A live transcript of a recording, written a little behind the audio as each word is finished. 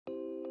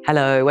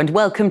Hello and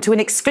welcome to an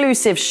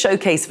exclusive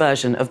showcase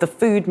version of the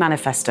Food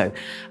Manifesto,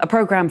 a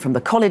programme from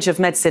the College of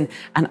Medicine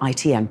and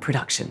ITN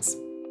Productions.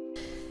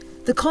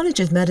 The College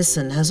of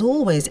Medicine has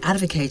always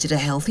advocated a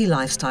healthy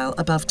lifestyle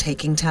above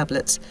taking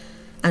tablets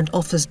and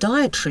offers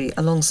dietary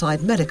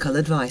alongside medical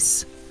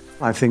advice.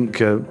 I think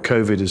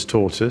COVID has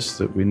taught us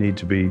that we need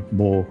to be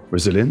more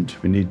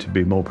resilient, we need to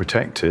be more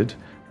protected,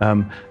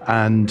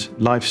 and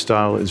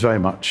lifestyle is very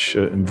much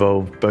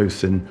involved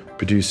both in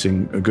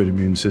producing a good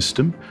immune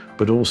system,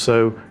 but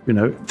also,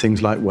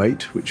 things like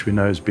weight, which we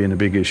know has been a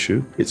big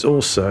issue. It's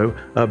also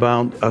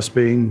about us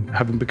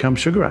having become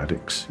sugar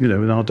addicts,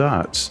 in our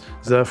diets.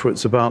 Therefore,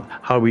 it's about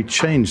how we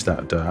change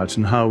that diet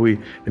and how we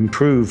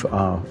improve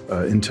our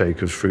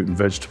intake of fruit and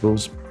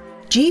vegetables.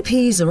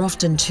 GPs are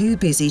often too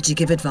busy to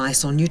give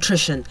advice on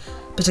nutrition,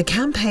 but a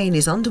campaign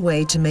is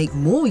underway to make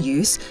more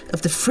use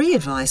of the free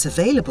advice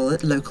available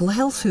at local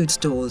health food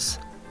stores.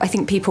 I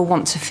think people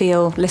want to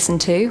feel listened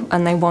to,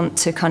 and they want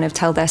to kind of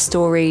tell their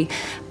story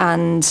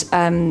and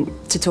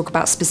to talk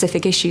about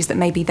specific issues that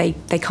maybe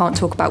they can't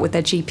talk about with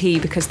their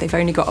GP because they've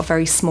only got a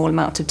very small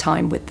amount of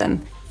time with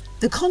them.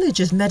 The College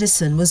of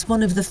Medicine was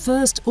one of the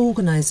first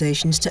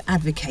organisations to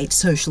advocate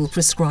social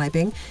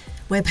prescribing,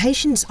 where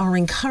patients are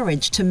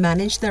encouraged to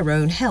manage their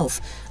own health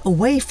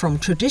away from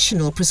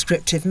traditional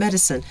prescriptive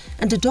medicine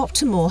and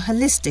adopt a more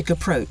holistic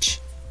approach.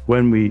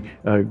 When we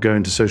go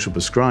into social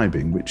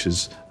prescribing, which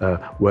is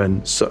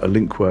when a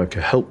link worker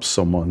helps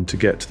someone to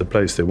get to the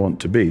place they want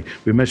to be,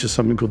 we measure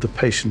something called the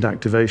Patient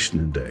Activation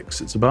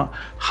Index. It's about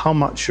how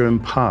much you're in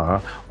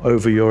power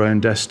over your own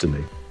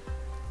destiny.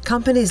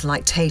 Companies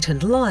like Tate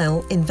 &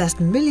 Lyle invest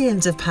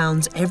millions of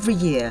pounds every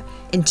year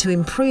into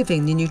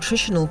improving the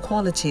nutritional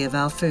quality of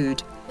our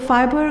food.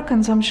 Fiber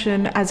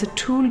consumption as a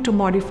tool to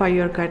modify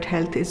your gut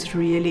health is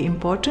really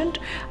important,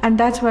 and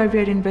that's why we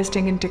are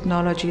investing in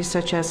technologies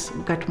such as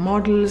gut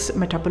models,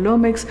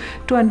 metabolomics,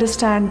 to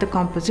understand the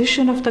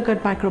composition of the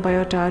gut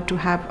microbiota, to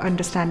have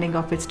understanding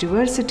of its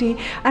diversity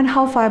and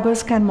how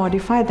fibers can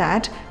modify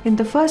that in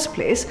the first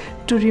place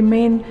to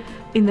remain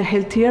in a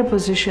healthier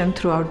position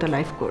throughout the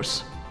life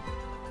course.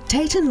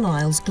 Tate &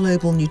 Lyle's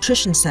Global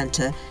Nutrition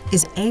Centre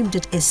is aimed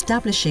at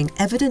establishing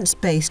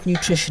evidence-based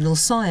nutritional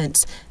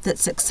science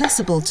that's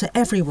accessible to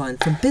everyone,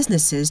 from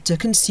businesses to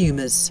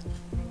consumers.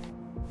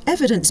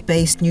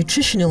 Evidence-based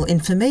nutritional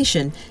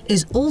information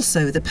is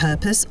also the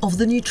purpose of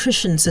the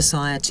Nutrition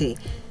Society.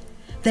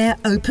 Their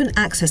open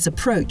access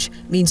approach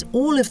means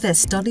all of their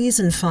studies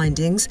and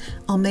findings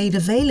are made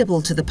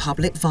available to the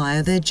public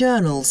via their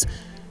journals,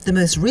 the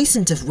most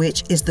recent of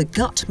which is the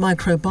gut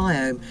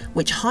microbiome,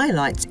 which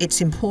highlights its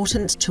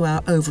importance to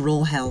our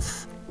overall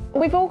health.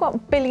 We've all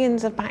got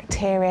billions of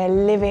bacteria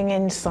living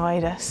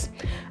inside us,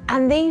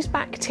 and these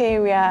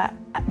bacteria,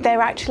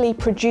 they're actually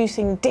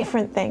producing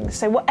different things.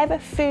 So whatever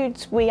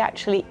foods we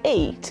actually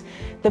eat,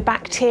 the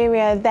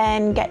bacteria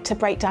then get to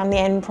break down the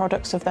end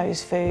products of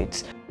those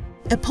foods.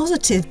 A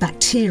positive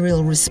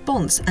bacterial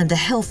response and a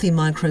healthy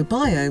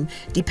microbiome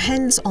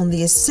depends on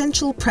the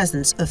essential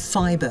presence of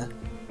fibre.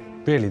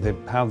 Really,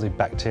 how the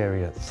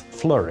bacteria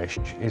flourish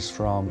is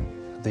from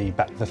the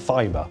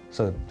fibre,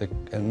 so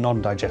the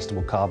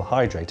non-digestible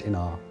carbohydrate in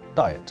our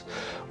diet,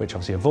 which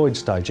obviously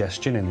avoids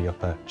digestion in the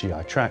upper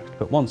GI tract,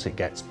 but once it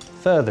gets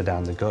further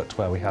down the gut,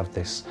 where we have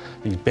these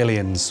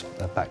billions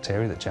of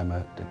bacteria that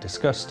Gemma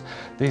discussed,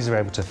 these are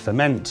able to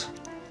ferment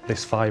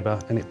this fibre,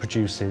 and it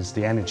produces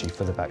the energy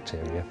for the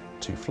bacteria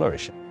to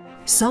flourish.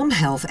 Some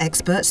health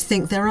experts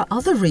think there are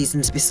other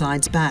reasons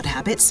besides bad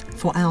habits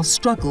for our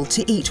struggle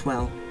to eat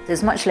well.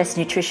 There's much less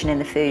nutrition in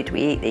the food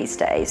we eat these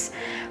days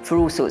for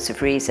all sorts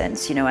of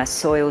reasons. Our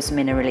soil's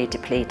minerally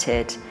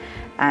depleted,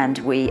 and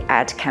we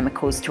add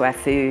chemicals to our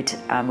food,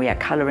 we add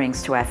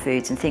colourings to our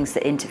foods and things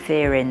that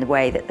interfere in the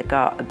way that the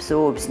gut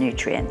absorbs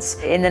nutrients.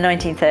 In the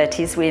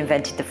 1930s we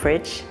invented the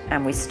fridge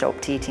and we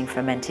stopped eating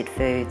fermented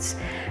foods.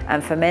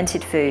 And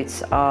fermented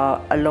foods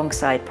are,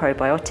 alongside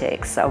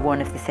probiotics, are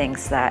one of the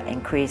things that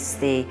increase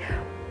the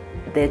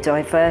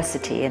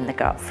diversity in the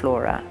gut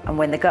flora. And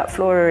when the gut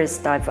flora is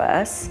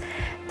diverse,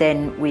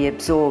 then we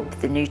absorb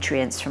the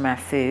nutrients from our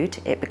food.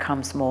 It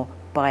becomes more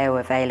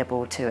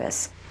bioavailable to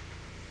us.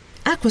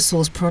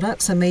 Aquasource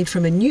products are made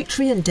from a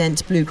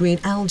nutrient-dense blue-green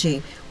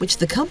algae, which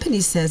the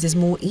company says is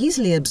more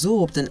easily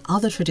absorbed than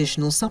other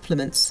traditional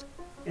supplements.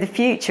 The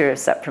future of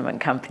supplement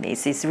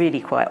companies is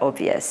really quite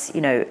obvious.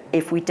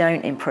 If we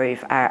don't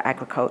improve our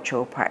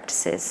agricultural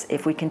practices,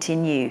 if we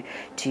continue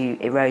to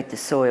erode the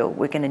soil,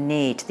 we're going to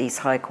need these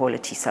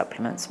high-quality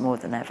supplements more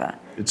than ever.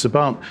 It's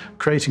about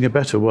creating a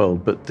better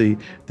world, but the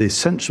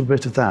essential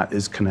bit of that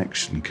is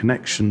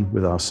connection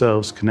with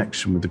ourselves,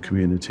 connection with the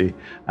community,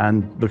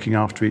 and looking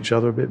after each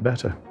other a bit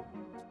better.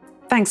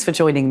 Thanks for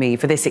joining me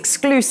for this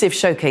exclusive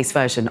showcase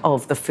version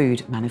of the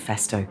Food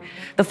Manifesto.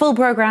 The full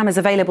programme is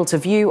available to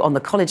view on the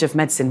College of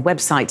Medicine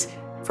website.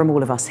 From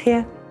all of us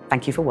here,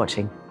 thank you for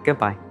watching.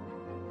 Goodbye.